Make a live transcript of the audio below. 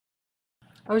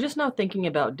I was just now thinking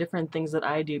about different things that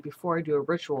I do before I do a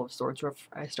ritual of sorts or if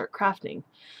I start crafting.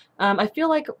 I feel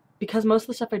like because most of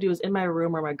the stuff I do is in my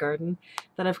room or my garden,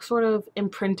 that I've sort of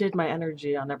imprinted my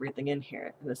energy on everything in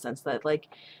here in the sense that like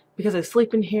because I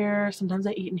sleep in here, sometimes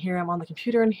I eat in here, I'm on the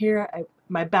computer in here,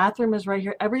 my bathroom is right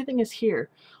here, everything is here.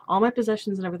 All my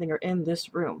possessions and everything are in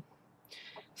this room.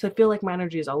 So I feel like my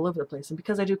energy is all over the place. And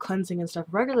because I do cleansing and stuff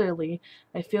regularly,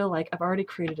 I feel like I've already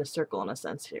created a circle in a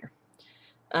sense here.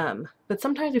 But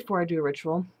sometimes before I do a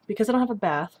ritual, because I don't have a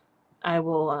bath, I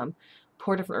will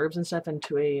pour different herbs and stuff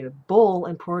into a bowl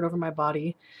and pour it over my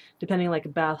body, depending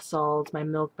like bath salts, my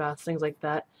milk baths, things like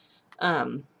that.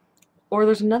 Um, or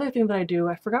there's another thing that I do.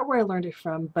 I forgot where I learned it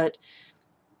from, but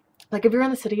like if you're in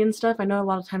the city and stuff, I know a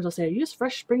lot of times they'll say use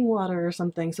fresh spring water or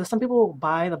something. So some people will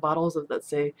buy the bottles of that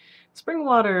say spring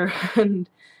water and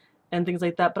things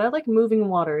like that. But I like moving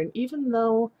water, and even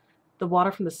though the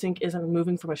water from the sink isn't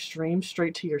moving from a stream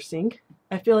straight to your sink,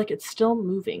 I feel like it's still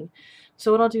moving.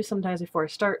 So what I'll do sometimes before I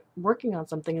start working on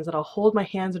something is that I'll hold my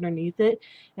hands underneath it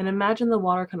and imagine the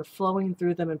water kind of flowing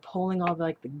through them and pulling all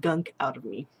like the gunk out of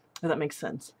me, if that makes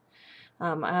sense.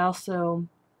 I also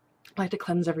like to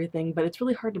cleanse everything, but it's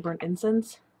really hard to burn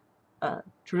incense,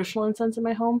 traditional incense in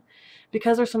my home,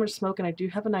 because there's so much smoke, and I do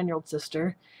have a 9-year-old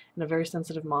sister and a very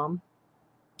sensitive mom.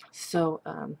 So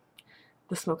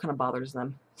the smoke kind of bothers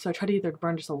them. So I try to either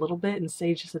burn just a little bit and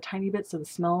sage just a tiny bit so the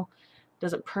smell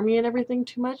doesn't permeate everything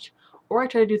too much, or I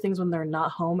try to do things when they're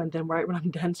not home and then right when I'm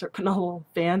done start putting on little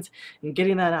fans and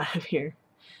getting that out of here.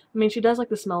 I mean, she does like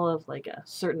the smell of like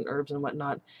certain herbs and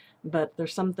whatnot, but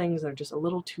there's some things that are just a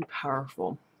little too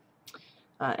powerful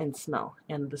in smell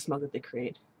and the smoke that they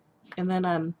create. And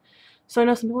then, so I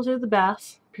know some people do the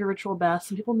baths, pure ritual baths.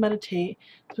 Some people meditate.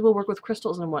 Some people work with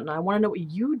crystals and whatnot. I want to know what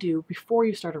you do before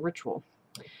you start a ritual.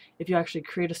 If you actually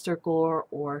create a circle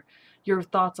or your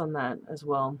thoughts on that as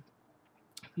well.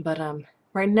 But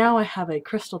right now I have a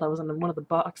crystal that was in one of the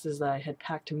boxes that I had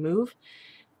packed to move,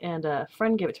 and a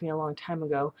friend gave it to me a long time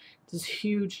ago. It's this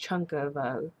huge chunk of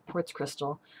quartz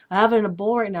crystal. I have it in a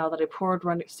bowl right now that I poured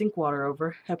running sink water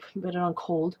over. I put it on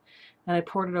cold, and I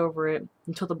poured it over it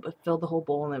until it filled the whole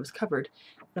bowl and it was covered.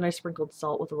 Then I sprinkled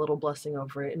salt with a little blessing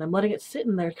over it, and I'm letting it sit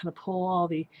in there to kind of pull all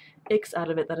the icks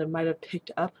out of it that I might have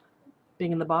picked up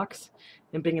being in the box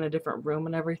and being in a different room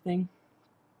and everything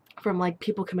from like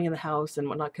people coming in the house and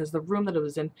whatnot, because the room that it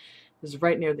was in is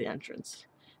right near the entrance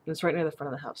and it's right near the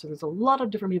front of the house. So there's a lot of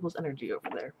different people's energy over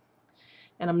there.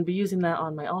 And I'm going to be using that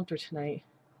on my altar tonight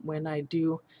when I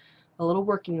do a little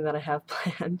working that I have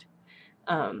planned.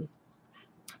 Um,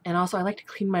 and also, I like to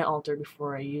clean my altar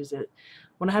before I use it.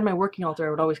 When I had my working altar,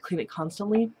 I would always clean it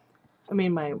constantly. I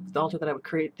mean, the altar that I would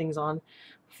create things on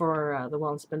for the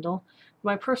well and spindle.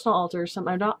 My personal altar,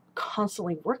 I'm not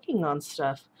constantly working on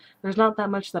stuff. There's not that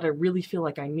much that I really feel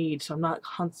like I need, so I'm not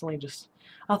constantly just.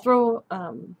 I'll throw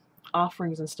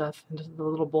offerings and stuff into the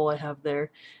little bowl I have there. And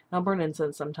I'll burn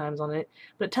incense sometimes on it,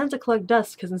 but it tends to collect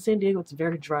dust because in San Diego it's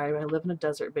very dry. I live in a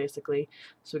desert basically,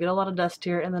 so we get a lot of dust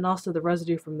here, and then also the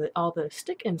residue from all the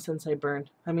stick incense I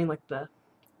burned. I mean, like the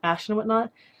ash and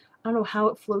whatnot. I don't know how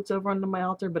it floats over onto my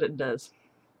altar, but it does.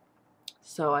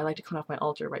 So I like to clean off my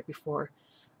altar right before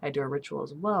I do a ritual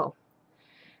as well.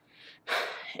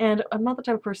 And I'm not the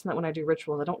type of person that when I do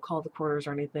rituals, I don't call the quarters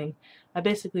or anything. I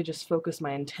basically just focus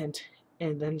my intent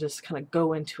and then just kind of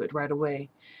go into it right away.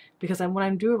 Because when I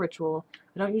do a ritual,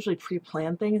 I don't usually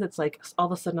pre-plan things. It's like all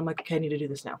of a sudden I'm like, okay, I need to do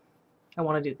this now. I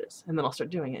want to do this. And then I'll start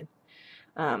doing it.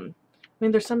 I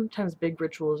mean, there's sometimes big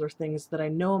rituals or things that I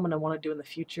know I'm going to want to do in the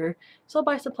future. So I'll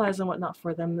buy supplies and whatnot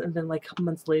for them. And then like a couple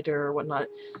months later or whatnot,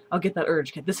 I'll get that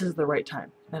urge. Okay, this is the right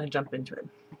time. And I jump into it.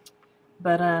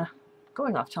 But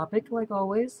going off topic, like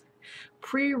always,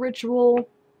 pre-ritual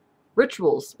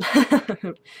rituals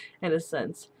in a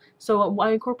sense. So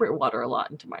I incorporate water a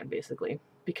lot into mine basically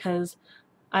because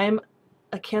I'm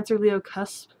a Cancer Leo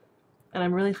cusp and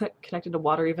I'm really connected to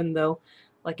water, even though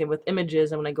like with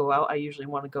images and when I go out I usually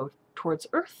want to go towards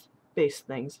earth based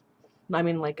things. I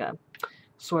mean like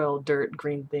soil, dirt,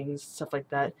 green things, stuff like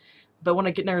that. But when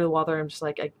I get near the water I'm just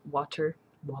like water.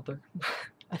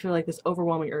 I feel like this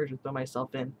overwhelming urge to throw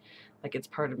myself in like it's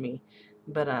part of me.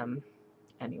 But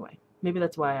anyway, maybe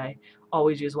that's why I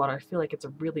always use water. I feel like it's a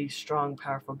really strong,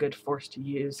 powerful, good force to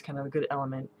use, kind of a good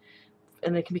element.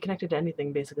 And it can be connected to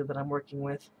anything basically that I'm working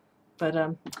with. But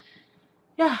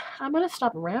yeah, I'm gonna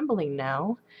stop rambling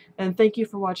now. And thank you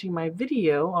for watching my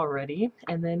video already.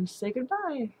 And then say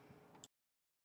goodbye.